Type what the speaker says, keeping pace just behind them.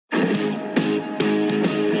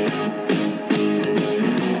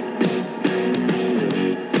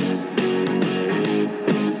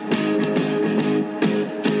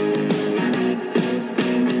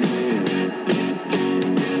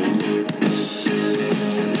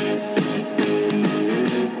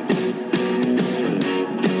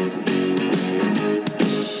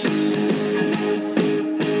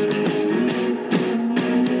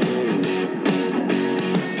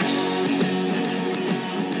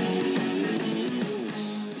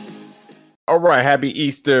All right, happy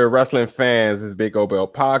Easter, wrestling fans. This is Big O Bell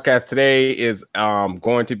Podcast. Today is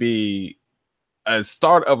going to be a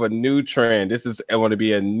start of a new trend. This is going to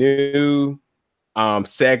be a new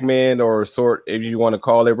segment or sort, if you want to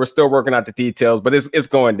call it. We're still working out the details, but it's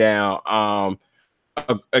going down.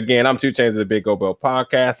 Again, I'm 2 Chainz of the Big O Bell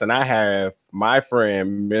Podcast, and I have my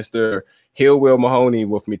friend, Mr. Hill Will Mahoney,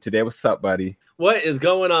 with me today. What's up, buddy? What is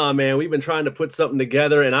going on, man? We've been trying to put something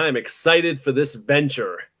together, and I am excited for this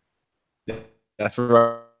venture. That's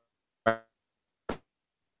right.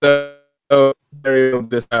 So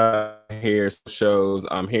this here shows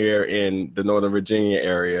I'm here in the Northern Virginia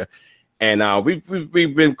area, and we've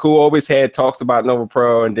been cool. Always had talks about Nova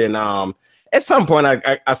Pro, and then at some point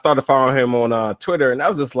I started following him on Twitter, and I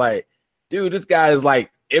was just like, dude, this guy is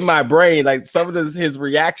like in my brain. Like some of his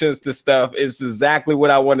reactions to stuff is exactly what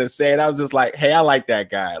I want to say, and I was just like, hey, I like that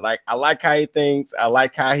guy. Like I like how he thinks. I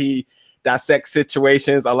like how he dissect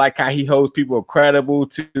situations. I like how he holds people accountable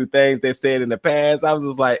to things they've said in the past. I was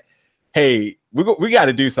just like, hey, we got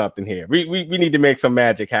to do something here. We need to make some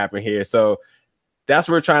magic happen here. So that's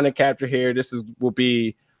what we're trying to capture here. This will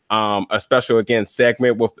be a special, again,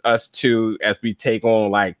 segment with us two as we take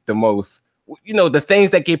on like the most, the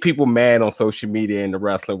things that get people mad on social media in the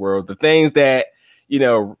wrestling world, the things that,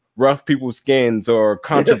 rough people's skins or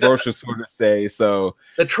controversial sort of say. So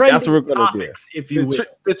the trending that's what we're going to do. If you will.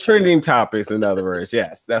 The trending topics, in other words.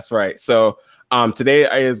 Yes, that's right. So today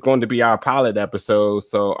is going to be our pilot episode.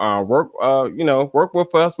 So work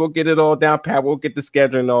with us. We'll get it all down pat. We'll get the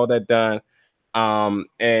schedule and all that done.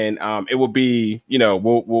 And it will be,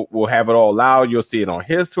 we'll have it all out. You'll see it on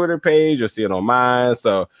his Twitter page. You'll see it on mine.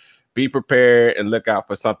 So be prepared and look out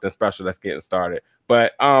for something special that's getting started.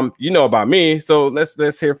 But you know about me, so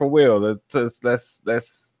let's hear from Will. Let's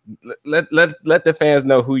let the fans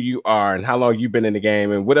know who you are and how long you've been in the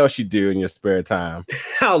game and what else you do in your spare time.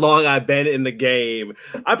 How long I've been in the game?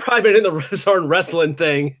 I've probably been in the wrestling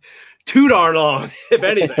thing too darn long, if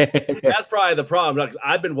anything. That's probably the problem.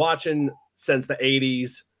 I've been watching since the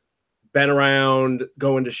 80s, been around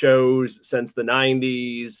going to shows since the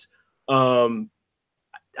 90s.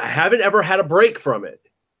 I haven't ever had a break from it.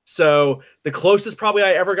 So the closest probably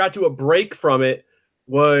I ever got to a break from it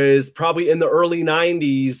was probably in the early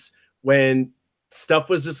 90s when stuff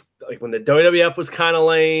was just like when the WWF was kind of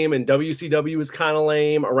lame and WCW was kind of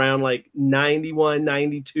lame around like 91,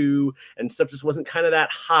 92, and stuff just wasn't kind of that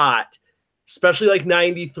hot, especially like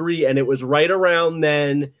 93. And it was right around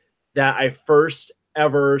then that I first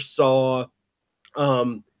ever saw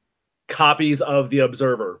copies of the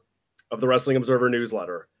Observer, of the Wrestling Observer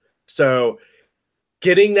newsletter. So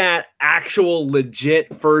getting that actual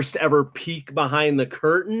legit first ever peek behind the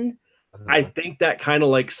curtain, I think that kind of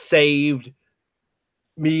like saved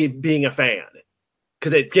me being a fan,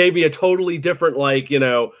 because it gave me a totally different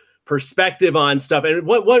perspective on stuff. And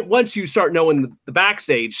once you start knowing the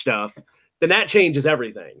backstage stuff, then that changes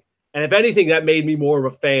everything. And if anything, that made me more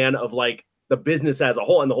of a fan of like the business as a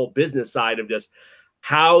whole and the whole business side of just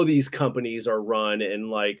how these companies are run and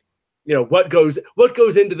like, what goes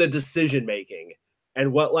into the decision making.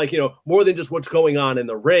 And what, more than just what's going on in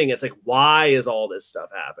the ring, it's like, why is all this stuff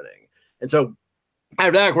happening? And so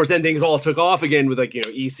after that, of course, then things all took off again with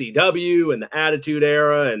ECW and the Attitude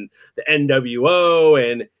Era and the NWO.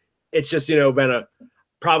 And it's just, been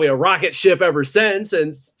probably a rocket ship ever since,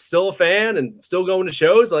 and still a fan and still going to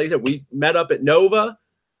shows. Like I said, we met up at Nova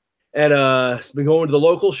and been going to the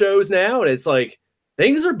local shows now. And it's like,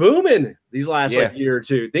 things are booming these last year or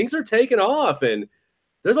two. Things are taking off, and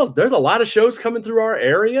there's a lot of shows coming through our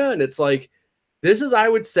area, and it's like, this is, I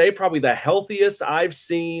would say, probably the healthiest I've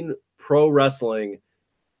seen pro wrestling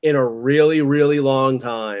in a really, really long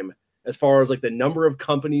time, as far as like the number of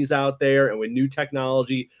companies out there and with new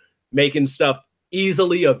technology making stuff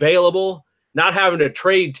easily available, not having to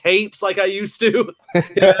trade tapes like I used to,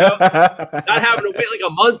 not having to wait like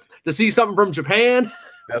a month to see something from Japan.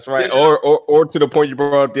 That's right. Or to the point you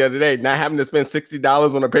brought up the other day, not having to spend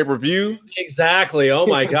 $60 on a pay-per-view. Exactly. Oh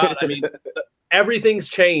my God. I mean, everything's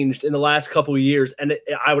changed in the last couple of years, and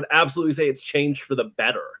I would absolutely say it's changed for the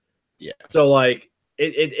better. Yeah. So like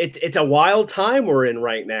it's a wild time we're in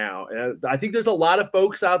right now. And I think there's a lot of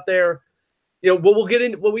folks out there, what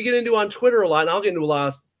we get into on Twitter a lot, and I'll get into a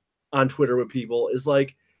lot on Twitter with people, is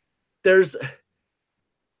like, there's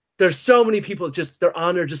so many people they're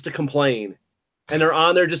on there just to complain. And they're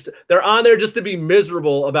on there just to be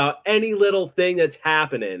miserable about any little thing that's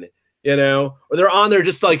happening, or they're on there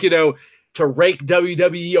just like, to rake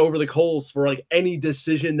WWE over the coals for like any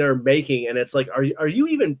decision they're making. And it's like, are you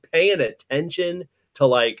even paying attention to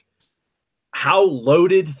like how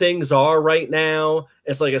loaded things are right now.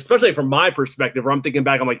 It's like, especially from my perspective, where I'm thinking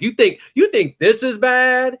back, I'm like, you think this is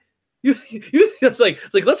bad? It's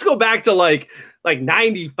like let's go back to like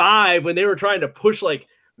 95 when they were trying to push like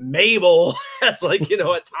Mabel as like, you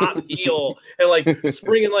know, a top heel and like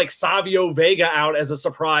springing like Savio Vega out as a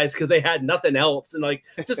surprise because they had nothing else. And like,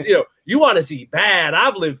 just, you know, you want to see bad.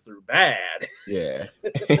 I've lived through bad. Yeah.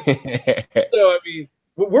 So, I mean,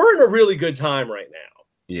 we're in a really good time right now.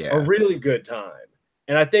 Yeah. A really good time.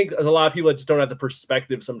 And I think there's a lot of people that just don't have the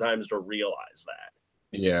perspective sometimes to realize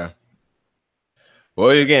that. Yeah.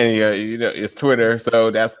 Well, again, you know, it's Twitter,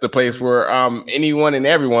 so that's the place where anyone and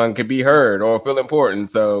everyone can be heard or feel important.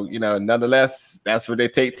 So, you know, nonetheless, that's what they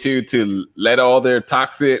take to let all their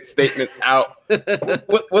toxic statements out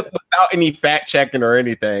without any fact checking or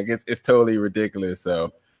anything. It's totally ridiculous.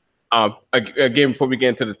 So, again, before we get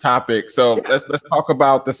into the topic, so let's talk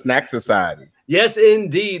about the Snack Society. Yes,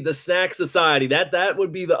 indeed, the Snack Society. That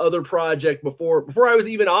would be the other project before I was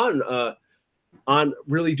even on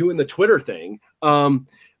really doing the Twitter thing.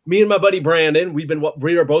 Me and my buddy Brandon,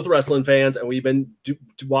 we are both wrestling fans, and we've been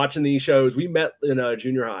watching these shows. We met in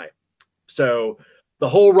junior high, so the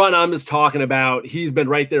whole run I'm just talking about, he's been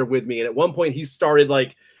right there with me. And at one point, he started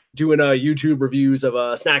like doing YouTube reviews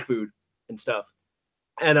of snack food and stuff.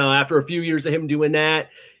 And after a few years of him doing that,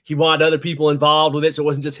 he wanted other people involved with it, so it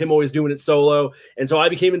wasn't just him always doing it solo. And so I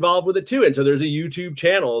became involved with it too. And so there's a YouTube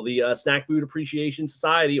channel, the Snack Food Appreciation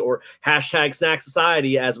Society, or hashtag Snack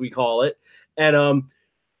Society, as we call it. And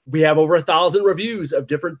we have over 1,000 reviews of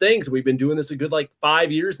different things. We've been doing this a good like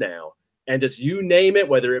 5 years now. And just you name it,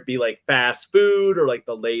 whether it be like fast food or like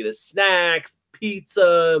the latest snacks,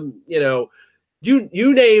 pizza, you know, you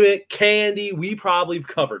name it, candy, we probably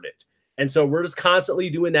covered it. And so we're just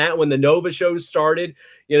constantly doing that. When the Nova shows started,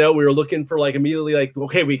 you know, we were looking for like immediately like,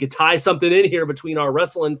 okay, we could tie something in here between our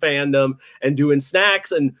wrestling fandom and doing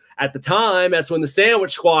snacks. And at the time, that's when the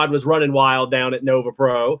Sandwich Squad was running wild down at Nova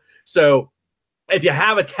Pro. So if you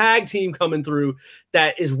have a tag team coming through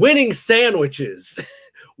that is winning sandwiches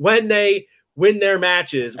when they win their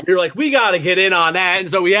matches, we were like, we got to get in on that. And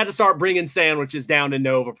so we had to start bringing sandwiches down to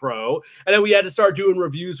Nova Pro. And then we had to start doing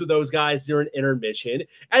reviews with those guys during intermission.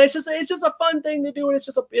 And it's just a fun thing to do. And it's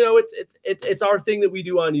just, you know, it's our thing that we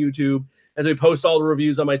do on YouTube. And we post all the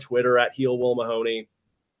reviews on my Twitter at Heel Will Mahoney.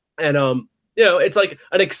 And, you know, it's like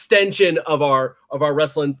an extension of our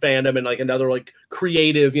wrestling fandom and like another like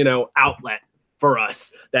creative, you know, outlet for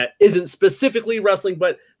us that isn't specifically wrestling,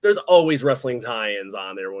 but there's always wrestling tie-ins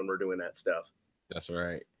on there when we're doing that stuff. That's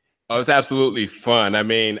right. Oh, it's absolutely fun. I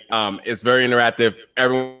mean, it's very interactive.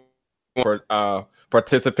 Everyone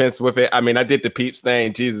participants with it. I mean, I did the Peeps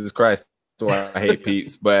thing. Jesus Christ, so I hate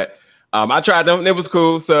Peeps, but I tried them. It was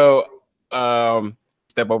cool. So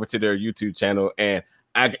step over to their YouTube channel, and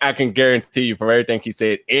I can guarantee you from everything he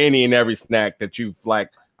said, any and every snack that you've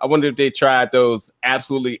liked. I wonder if they tried those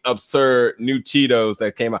absolutely absurd new Cheetos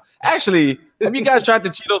that came out. Actually, have you guys tried the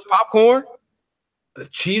Cheetos popcorn? The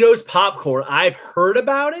Cheetos popcorn, I've heard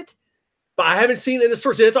about it, but I haven't seen it in the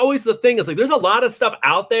store. So that's always the thing. It's like there's a lot of stuff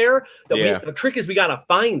out there that the trick is we gotta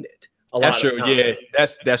find it. That's true. Yeah,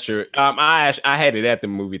 that's true. I had it at the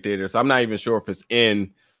movie theater, so I'm not even sure if it's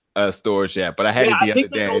in stores yet. But I had it the other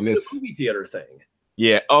day. And it's the movie theater thing.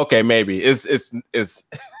 Yeah, okay, maybe it's it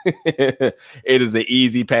is an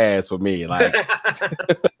easy pass for me. Like,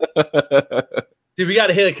 dude, we got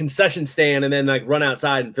to hit a concession stand and then like run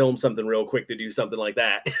outside and film something real quick to do something like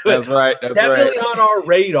that. That's right. That's definitely right. on our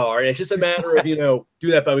radar. And it's just a matter of, you know, do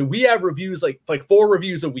that. But I mean, we have reviews like 4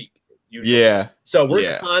 reviews a week usually. Yeah. So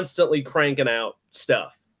we're constantly cranking out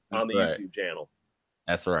stuff on the YouTube channel.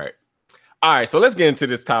 That's right. All right, so let's get into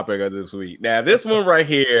this topic of this week. Now, this one right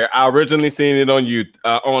here, I originally seen it on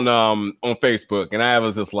on Facebook, and I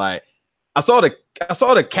was just like, I saw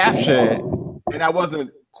the caption, and I wasn't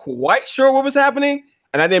quite sure what was happening,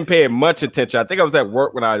 and I didn't pay much attention. I think I was at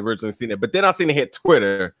work when I originally seen it, but then I seen it hit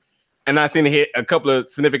Twitter, and I seen it hit a couple of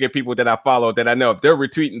significant people that I follow that I know if they're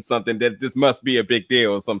retweeting something that this must be a big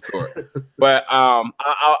deal of some sort. But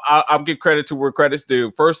I'll give credit to where credit's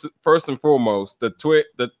due. First and foremost, the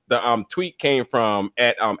tweet came from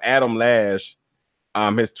at Adam Lash.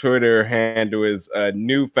 His Twitter handle is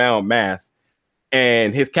Newfound Mass,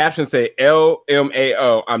 and his caption said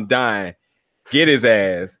LMAO, I'm dying, get his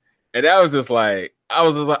ass. And that was just like,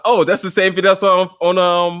 oh, that's the same thing that's on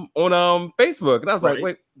Facebook. And I was like,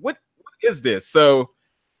 wait, what is this? So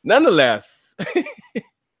nonetheless,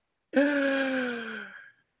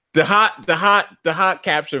 the hot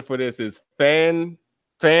caption for this is fan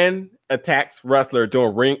attacks wrestler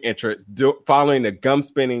during ring entrance following the gum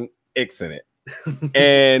spinning incident.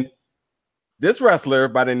 And this wrestler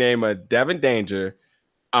by the name of Devin Danger,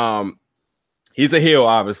 he's a heel,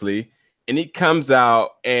 obviously, and he comes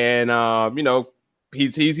out and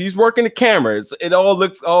he's working the cameras. It all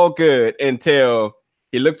looks all good until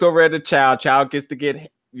he looks over at the child. Child gets to get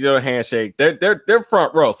a handshake. They're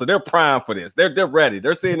front row, so they're primed for this. They're ready.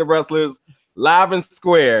 They're seeing the wrestlers live and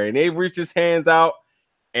square, and they reach his hands out,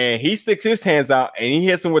 and he sticks his hands out, and he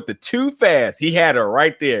hits him with the too fast. He had her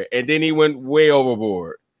right there, and then he went way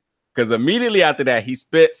overboard because immediately after that, he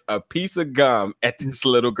spits a piece of gum at this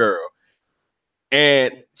little girl.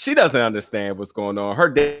 And she doesn't understand what's going on. Her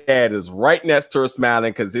dad is right next to her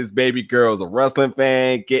smiling because his baby girl is a wrestling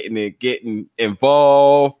fan, getting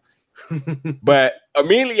involved. But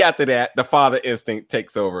immediately after that, the father instinct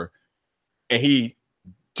takes over. And he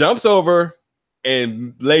jumps over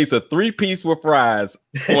and lays a 3-piece with fries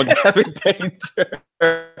on Devin Danger.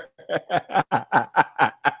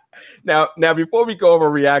 Now, before we go over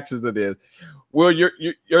reactions to this, Will,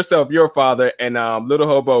 yourself, your father, and Little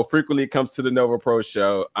Hobo frequently comes to the Nova Pro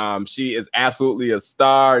show. She is absolutely a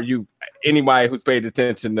star. Anybody who's paid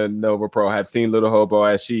attention to Nova Pro have seen Little Hobo,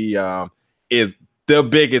 as she is the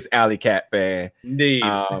biggest Alley Cat fan. Indeed.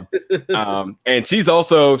 And she's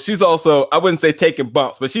also I wouldn't say taking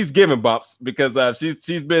bumps, but she's giving bumps because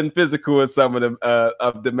she's been physical in some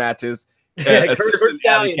of the matches. Kurt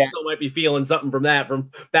Stallion still might be feeling something from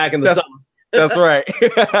back in the summer. That's right.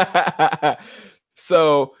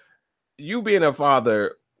 So, you being a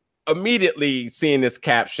father, immediately seeing this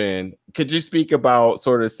caption, could you speak about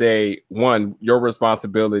sort of say, one, your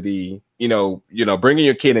responsibility, bringing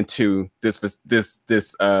your kid into this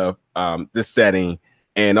setting,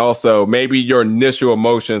 and also maybe your initial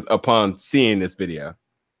emotions upon seeing this video?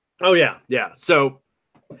 Oh yeah. So,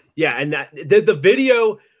 yeah, and the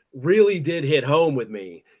video really did hit home with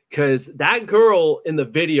me. Because that girl in the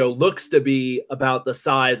video looks to be about the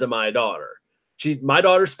size of my daughter. My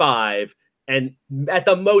daughter's 5, and at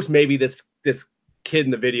the most, maybe this kid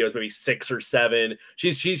in the video is maybe 6 or 7.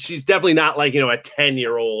 She's definitely not like a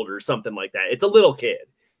 10-year-old or something like that. It's a little kid.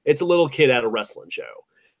 It's a little kid at a wrestling show.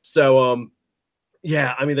 So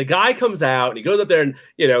yeah, I mean, the guy comes out and he goes up there and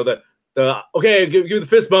okay, give the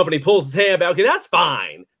fist bump, and he pulls his hand back. Okay, that's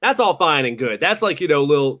fine. That's all fine and good. That's like,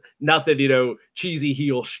 little nothing, cheesy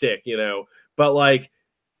heel shtick, But like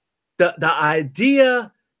the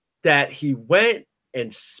idea that he went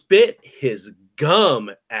and spit his gum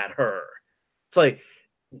at her. It's like,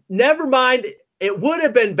 never mind. It would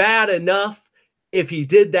have been bad enough if he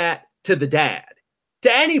did that to the dad,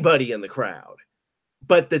 to anybody in the crowd.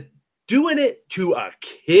 But doing it to a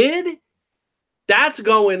kid, that's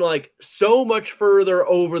going like so much further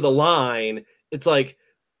over the line. It's like,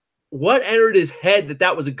 what entered his head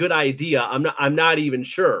that was a good idea? I'm not even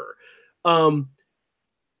sure.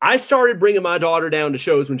 I started bringing my daughter down to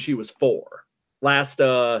shows when she was 4 last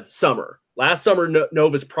summer. Last summer,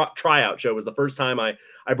 Nova's tryout show was the first time I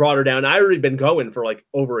brought her down. I already been going for like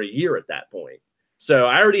over a year at that point. So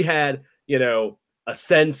I already had, a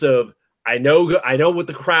sense of, I know what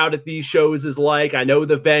the crowd at these shows is like. I know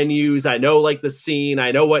the venues. I know like the scene.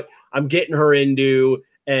 I know what I'm getting her into.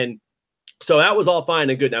 And so that was all fine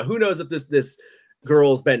and good. Now, who knows if this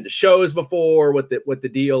girl's been to shows before, what the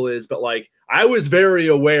deal is. But like, I was very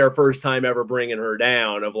aware first time ever bringing her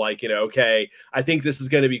down of like, okay, I think this is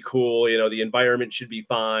going to be cool. The environment should be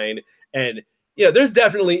fine. And, there's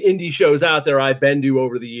definitely indie shows out there I've been to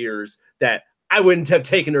over the years that I wouldn't have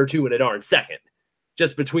taken her to in a darn second,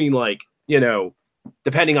 just between like,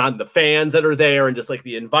 depending on the fans that are there and just like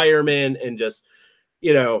the environment and just,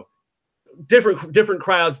 different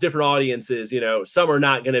crowds, different audiences, some are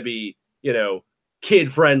not going to be,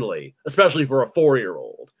 kid friendly, especially for a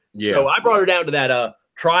 4-year-old. Yeah. So I brought her down to that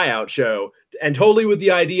tryout show, and totally with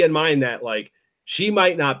the idea in mind that like, she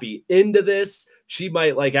might not be into this. She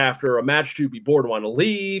might like after a match to be bored and want to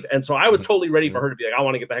leave. And so I was totally ready for her to be like, I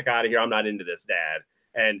want to get the heck out of here. I'm not into this, Dad.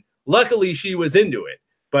 And luckily she was into it.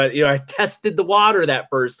 But, I tested the water that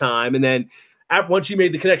first time. And then once she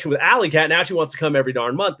made the connection with Alley Cat, now she wants to come every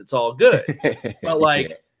darn month. It's all good. But like,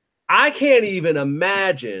 yeah. I can't even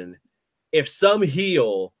imagine if some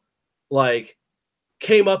heel like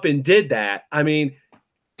came up and did that. I mean,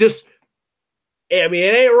 it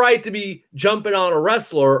ain't right to be jumping on a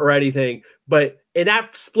wrestler or anything, but in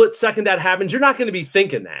that split second that happens, you're not going to be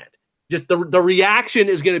thinking that. Just the reaction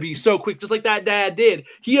is going to be so quick, just like that dad did.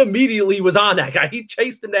 He immediately was on that guy. He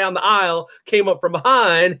chased him down the aisle, came up from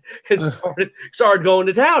behind, and started going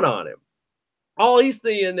to town on him. All he's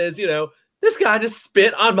thinking is, this guy just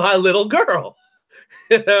spit on my little girl.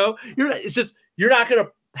 You're not going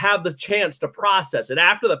to have the chance to process it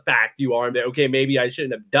after the fact. You are, okay, maybe I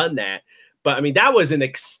shouldn't have done that. But I mean, that was an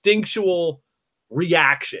instinctual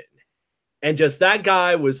reaction. And just that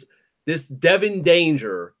guy was, this Devin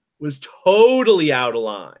Danger was totally out of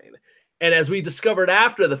line. And as we discovered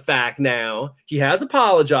after the fact now, he has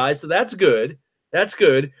apologized, so that's good. That's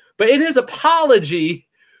good. But in his apology,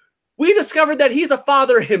 we discovered that he's a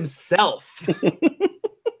father himself.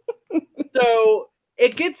 So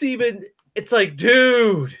it gets even, it's like,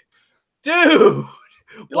 dude,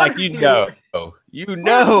 like, you know,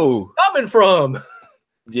 coming from.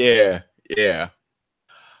 Yeah.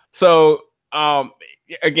 So,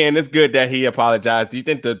 again, it's good that he apologized. Do you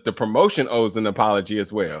think the promotion owes an apology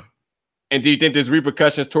as well? And do you think there's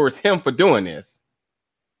repercussions towards him for doing this?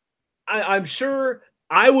 I'm sure,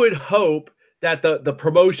 I would hope that the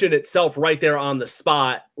promotion itself right there on the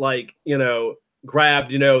spot, like, you know,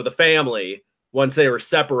 grabbed, you know, the family once they were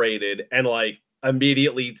separated and like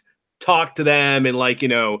immediately talked to them and like, you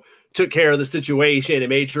know, took care of the situation and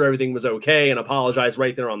made sure everything was okay and apologized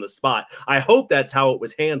right there on the spot. I hope that's how it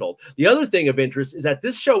was handled. The other thing of interest is that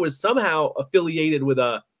this show is somehow affiliated with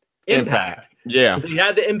a Impact. Yeah. They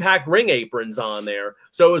had the Impact ring aprons on there.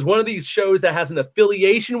 So it was one of these shows that has an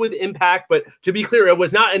affiliation with Impact, but to be clear, it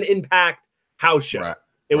was not an Impact house show. Right.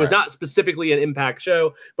 It was not specifically an Impact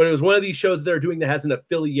show, but it was one of these shows they're doing that has an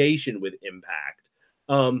affiliation with Impact.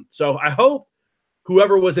 So I hope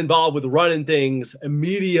whoever was involved with running things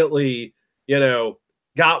immediately, you know,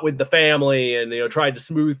 got with the family and, you know, tried to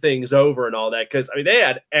smooth things over and all that. Because, I mean, they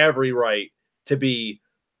had every right to be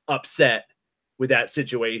upset with that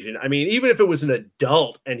situation. I mean, even if it was an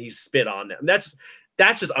adult and he spit on them, that's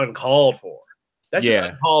just uncalled for. That's just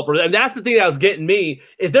uncalled for. And that's the thing that was getting me,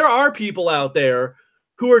 is there are people out there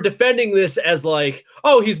who are defending this as like,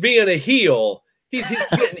 oh, he's being a heel. He's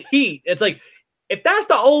getting heat. It's like, if that's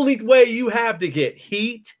the only way you have to get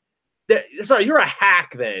heat, sorry, you're a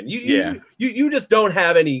hack then. You just don't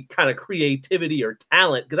have any kind of creativity or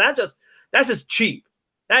talent, because that's just cheap.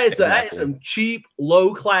 That is some cheap,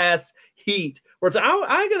 low class heat where it's like,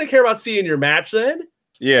 I ain't gonna care about seeing your match then.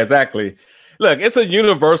 Yeah, exactly. Look, it's a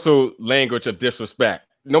universal language of disrespect.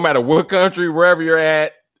 No matter what country, wherever you're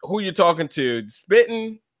at, who you're talking to,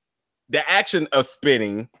 spitting, the action of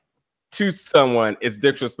spitting to someone is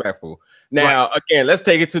disrespectful. Now, again, let's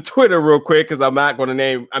take it to Twitter real quick, because I'm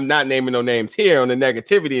not naming no names here on the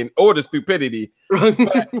negativity or the stupidity. But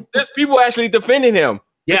there's people actually defending him.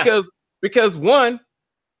 Yes. Because one,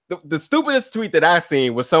 the stupidest tweet that I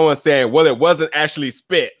seen was someone saying, well, it wasn't actually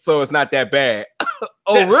spit, so it's not that bad.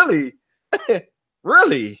 Oh, yes. Really?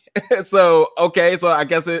 Really? So, okay, so I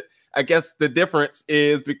guess the difference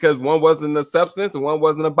is because one wasn't a substance and one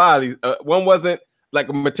wasn't a body. One wasn't like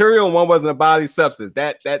a material and one wasn't a body substance.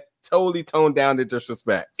 That totally toned down the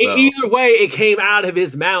disrespect. So. Either way, it came out of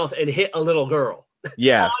his mouth and hit a little girl.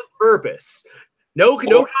 Yes. On purpose. No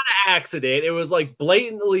kind of accident. It was like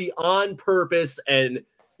blatantly on purpose. And,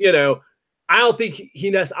 you know, I don't think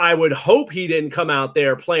I would hope he didn't come out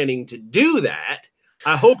there planning to do that.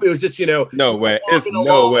 I hope it was just, you know, no way. It's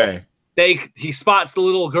no way. He spots the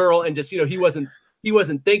little girl and just, you know, he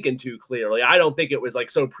wasn't thinking too clearly. I don't think it was like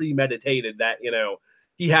so premeditated that, you know,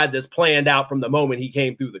 he had this planned out from the moment he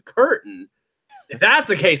came through the curtain. If that's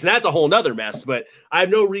the case, and that's a whole nother mess, but I have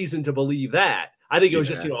no reason to believe that. I think it was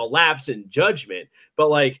just, you know, a lapse in judgment. But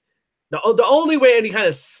like the only way any kind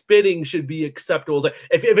of spitting should be acceptable is like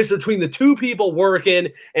if it's between the two people working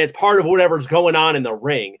and it's part of whatever's going on in the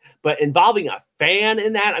ring. But involving a fan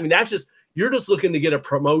in that, I mean, that's just, you're just looking to get a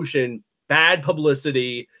promotion, bad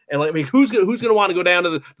publicity, and like, I mean, who's gonna want to go down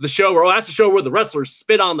to the show where that's the show where the wrestlers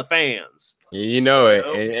spit on the fans? You know it,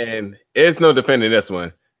 and it's no defending this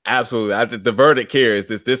one. Absolutely, the verdict here is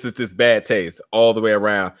this is this bad taste all the way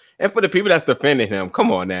around. And for the people that's defending him,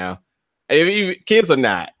 come on now, kids or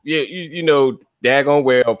not, you know, daggone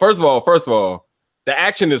well. First of all, the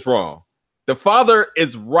action is wrong. The father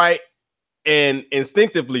is right and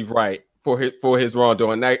instinctively right for his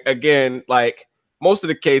wrongdoing. Now, again, like most of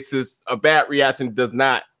the cases, a bad reaction does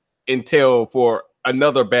not entail for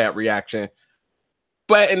another bad reaction.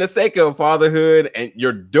 But in the sake of fatherhood and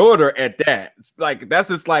your daughter at that, it's like that's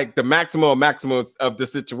just like the maximum of the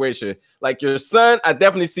situation. Like your son, I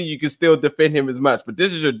definitely see you can still defend him as much, but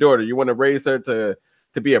this is your daughter. You want to raise her to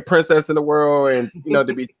be a princess in the world, and you know,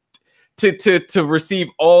 to be to receive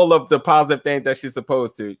all of the positive things that she's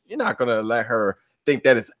supposed to. You're not gonna let her think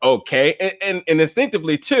that it's okay. And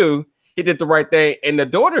instinctively too, he did the right thing, and the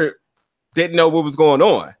daughter didn't know what was going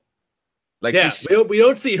on. Like, yeah, we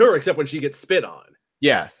don't see her except when she gets spit on.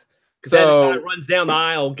 Yes. So then it runs down the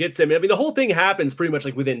aisle, gets him. I mean, the whole thing happens pretty much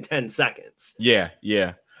like within 10 seconds. Yeah,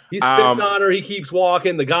 yeah. He spits on her. He keeps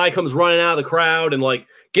walking. The guy comes running out of the crowd and like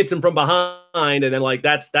gets him from behind, and then like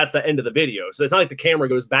that's the end of the video. So it's not like the camera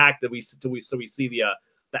goes back so we see the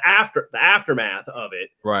aftermath of it.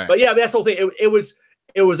 Right. But yeah, that's the whole thing.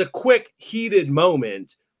 It was a quick, heated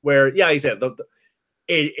moment where, yeah, he said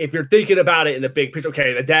if you're thinking about it in the big picture,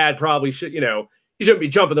 okay, the dad probably should, you know, he shouldn't be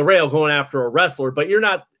jumping the rail going after a wrestler, but you're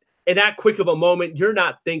not in that quick of a moment. You're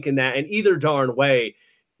not thinking that in either darn way.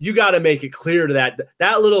 You got to make it clear to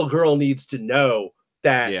that little girl needs to know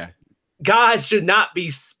that guys should not be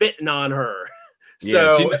spitting on her.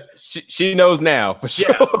 So she knows now for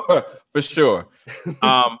sure. Yeah. For sure.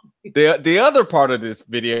 The other part of this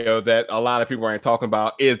video that a lot of people aren't talking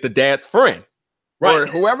about is the dad's friend, right? Or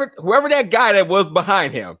whoever that guy that was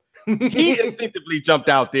behind him. He instinctively jumped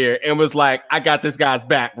out there and was like, "I got this guy's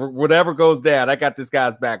back. Whatever goes down, I got this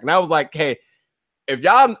guy's back." And I was like, "Hey, if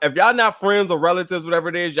y'all not friends or relatives, whatever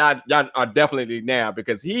it is, y'all are definitely now,"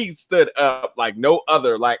 because he stood up like no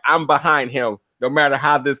other. Like, I'm behind him, no matter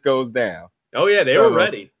how this goes down. Oh yeah, they were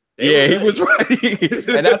ready. He was ready.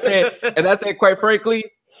 and I said, quite frankly,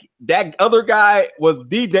 that other guy was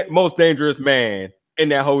the most dangerous man in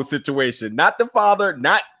that whole situation. Not the father,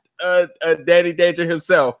 not Danny Danger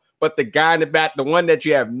himself, but the guy in the back, the one that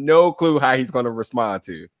you have no clue how he's going to respond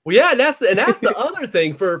to. Well, yeah, that's the other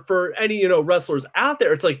thing for any wrestlers out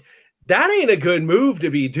there. It's like that ain't a good move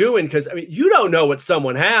to be doing, because I mean you don't know what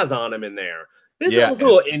someone has on him in there. This is a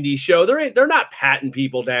little indie show. They're not patting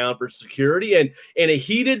people down for security, and in a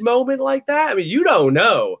heated moment like that, I mean you don't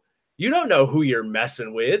know. You don't know who you're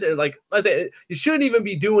messing with, and like I said, you shouldn't even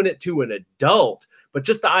be doing it to an adult. But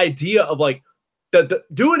just the idea of like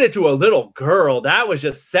doing it to a little girl, that was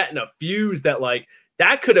just setting a fuse that like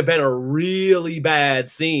that could have been a really bad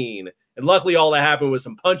scene. And luckily, all that happened was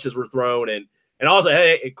some punches were thrown, and also,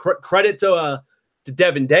 hey, credit to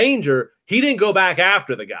Devin Danger, he didn't go back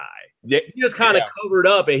after the guy. Yeah, he just kind of covered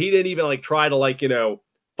up, and he didn't even like try to like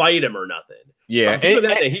fight him or nothing. Yeah,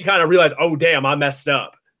 and he kind of realized, oh damn, I messed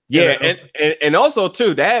up. Yeah, and also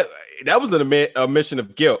too that was a mission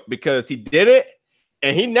of guilt, because he did it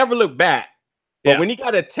and he never looked back. But when he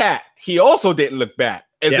got attacked, he also didn't look back,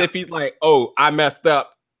 as if he's like, oh, I messed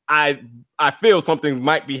up. I feel something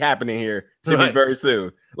might be happening here to me very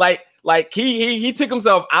soon. Like he took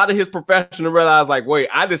himself out of his profession and realized, like, wait,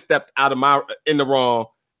 I just stepped out of in the wrong.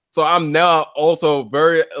 So I'm now also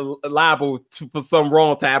very liable for some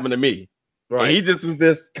wrong to happen to me. Right. And he just was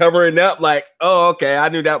just covering up like, oh, okay, I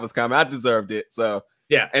knew that was coming. I deserved it. So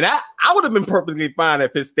yeah. And I would have been perfectly fine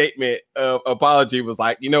if his statement of apology was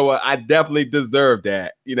like, you know what, I definitely deserve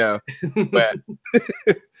that, but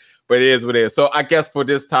but it is what it is. So I guess for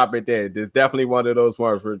this topic there, there's definitely one of those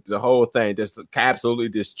ones where the whole thing just absolutely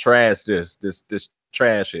just trash this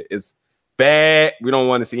trash it. It's bad. We don't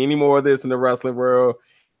want to see any more of this in the wrestling world.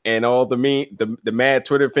 And all the mad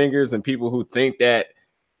Twitter fingers and people who think that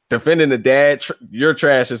defending the dad, you're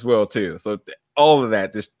trash as well too. So all of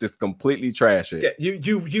that just completely trash it. Yeah,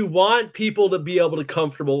 you want people to be able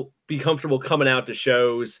to be comfortable coming out to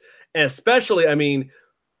shows, and especially, I mean,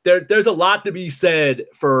 there's a lot to be said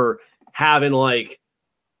for having like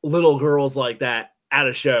little girls like that at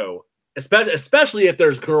a show, especially if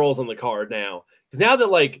there's girls on the card now, because now that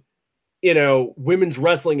like women's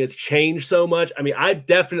wrestling has changed so much. I mean, I've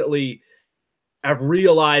definitely have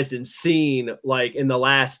realized and seen like in the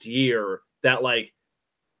last year that like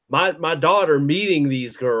my daughter meeting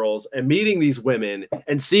these girls and meeting these women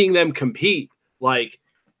and seeing them compete, like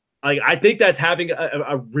I think that's having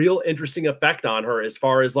a real interesting effect on her, as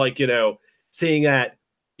far as like, seeing that,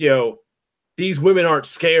 these women aren't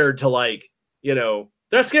scared to like, they're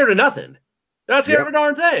not scared of nothing. They're not scared of a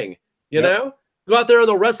darn thing, you know? Go out there and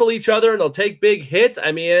they'll wrestle each other and they'll take big hits.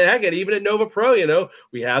 I mean, heck, and even at Nova Pro,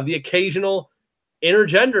 we have the occasional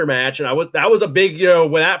intergender match. And that was a big,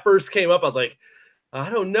 when that first came up, I was like, I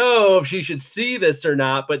don't know if she should see this or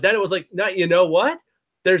not. But then it was like, no, you know what?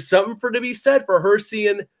 There's something to be said for her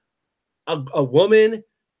seeing a woman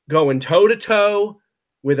going toe to toe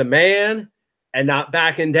with a man and not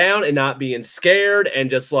backing down and not being scared and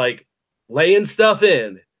just like laying stuff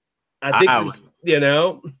in. I think,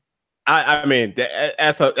 I mean,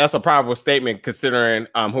 that's a powerful statement considering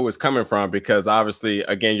who it's coming from, because obviously,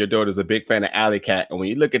 again, your daughter's a big fan of Alley Cat, and when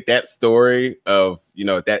you look at that story of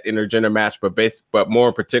that intergender match, but more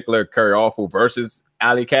in particular, Curry Awful versus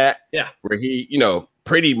Alley Cat, where he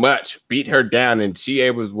pretty much beat her down, and she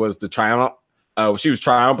was the triumph. She was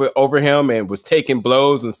triumphant over him and was taking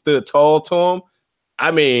blows and stood tall to him. I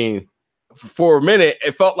mean, for a minute,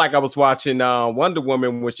 it felt like I was watching Wonder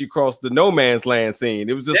Woman when she crossed the no man's land scene.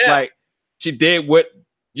 It was just like she did what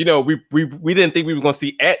we didn't think we were going to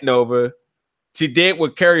see at Nova, she did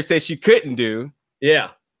what Kerry said she couldn't do.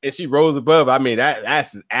 Yeah. And she rose above. I mean,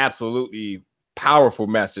 that's absolutely powerful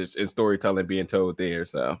message and storytelling being told there.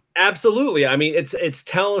 So absolutely. I mean, it's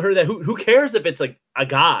telling her that who cares if it's like a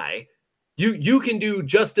guy, you can do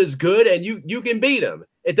just as good and you can beat him.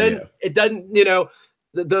 It doesn't, you know,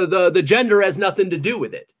 the gender has nothing to do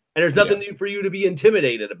with it. And there's nothing for you to be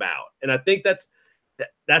intimidated about. And I think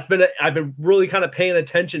I've been really kind of paying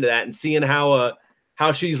attention to that and seeing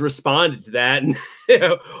how she's responded to that. And, you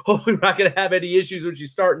know, hopefully we're not going to have any issues when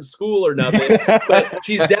she's starting school or nothing, but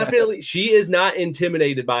she is not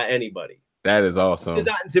intimidated by anybody. That is awesome. She's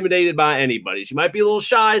not intimidated by anybody. She might be a little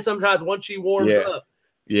shy sometimes. Once she warms up,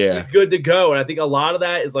 she's good to go. And I think a lot of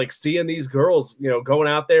that is like seeing these girls, you know, going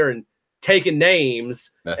out there and taking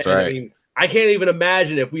names. That's right. I mean, I can't even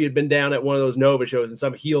imagine if we had been down at one of those Nova shows and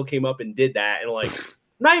some heel came up and did that. And like, I'm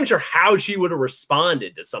not even sure how she would have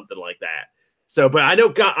responded to something like that. So, but I know,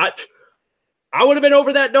 God, I would have been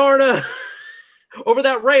over that darn, over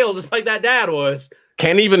that rail, just like that dad was.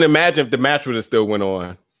 Can't even imagine if the match would have still went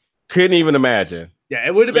on. Couldn't even imagine. Yeah,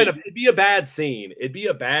 it would have been. It'd be a bad scene. It'd be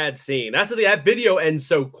a bad scene. That's the thing. That video ends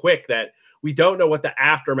so quick that we don't know what the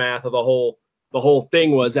aftermath of the whole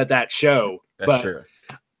thing was at that show. That's true.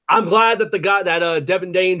 I'm glad that the guy that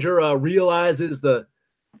Devin Danger realizes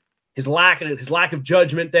his lack of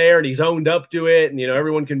judgment there, and he's owned up to it, and you know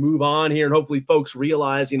everyone can move on here, and hopefully folks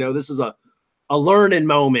realize, you know, this is a learning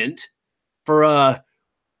moment for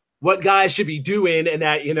what guys should be doing, and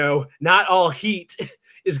that, you know, not all heat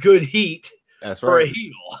is good heat. That's for right. a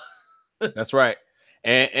heel. That's right.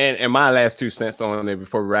 And my last 2 cents on it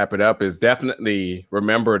before we wrap it up is definitely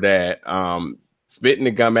remember that spitting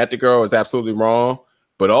the gum at the girl is absolutely wrong,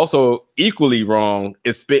 but also equally wrong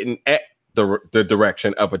is spitting at the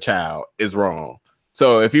direction of a child is wrong.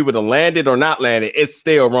 So if you would have landed or not landed, it's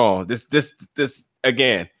still wrong. This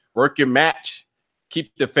again, work your match,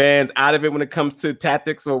 keep the fans out of it when it comes to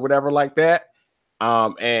tactics or whatever like that.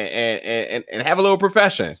 And have a little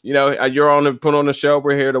profession. You know, you're put on a show.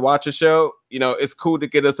 We're here to watch a show. You know, it's cool to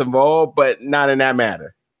get us involved, but not in that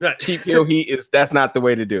matter. Right. Cheap heel heat that's not the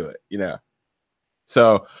way to do it. You know.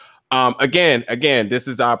 So, again, this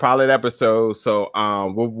is our pilot episode. So,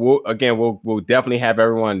 we'll definitely have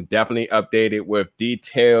everyone definitely updated with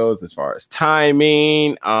details as far as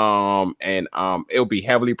timing. And it'll be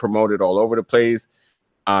heavily promoted all over the place.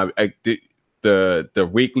 The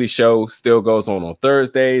weekly show still goes on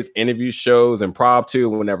Thursdays, interview shows and prob too,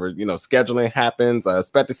 whenever, you know, scheduling happens. I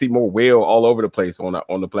expect to see more Will all over the place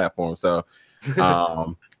on the platform. So,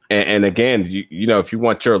 and again, you know, if you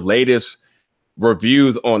want your latest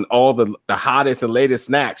reviews on all the hottest and latest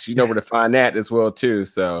snacks, you know where to find that as well too.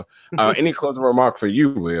 So, any closing remark for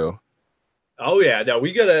you, Will? Oh yeah, no,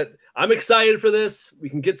 I'm excited for this. We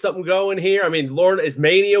can get something going here. I mean, Lord, it's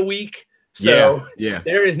Mania week. So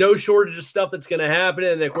there is no shortage of stuff that's going to happen.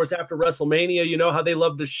 And of course, after WrestleMania, you know how they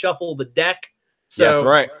love to shuffle the deck. So that's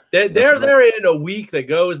right. They're in a week that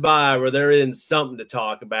goes by where they're in something to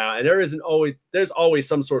talk about. And there's always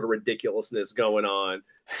some sort of ridiculousness going on.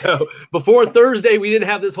 So before Thursday, we didn't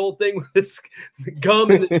have this whole thing with this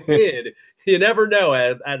gum in the kid. You never know.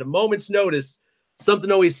 At a moment's notice,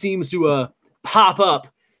 something always seems to pop up.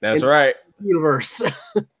 That's right. Universe.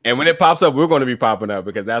 And when it pops up, we're going to be popping up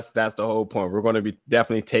because that's the whole point. We're going to be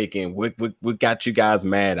definitely taking we got you guys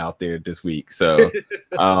mad out there this week. So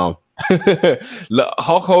Hulk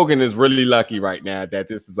Hogan is really lucky right now that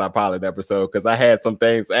this is our pilot episode, because I had some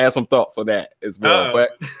thoughts on that as well. But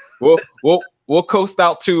we'll coast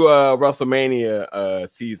out to WrestleMania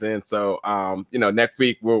season. So you know, next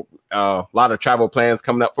week we'll a lot of travel plans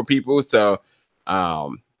coming up for people. So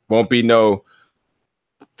won't be no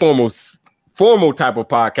formal type of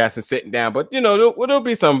podcast and sitting down, but you know, there'll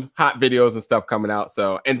be some hot videos and stuff coming out.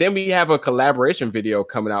 So, and then we have a collaboration video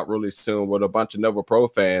coming out really soon with a bunch of Nova Pro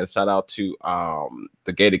fans. Shout out to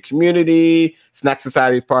the gated community, Snack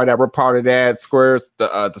Society is part of that. We're part of that.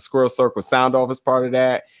 The Squirrel Circle Sound Off is part of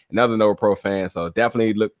that. Another Nova Pro fan. So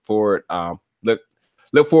definitely look forward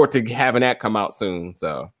to having that come out soon.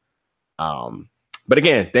 So, but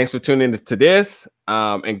again, thanks for tuning into this.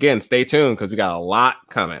 Again, stay tuned because we got a lot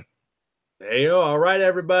coming. There you go. All right,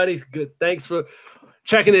 everybody. Good. Thanks for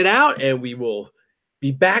checking it out, and we will be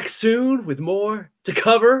back soon with more to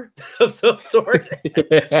cover of some sort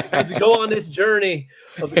as we go on this journey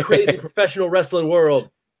of the crazy professional wrestling world.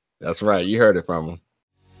 That's right. You heard it from him.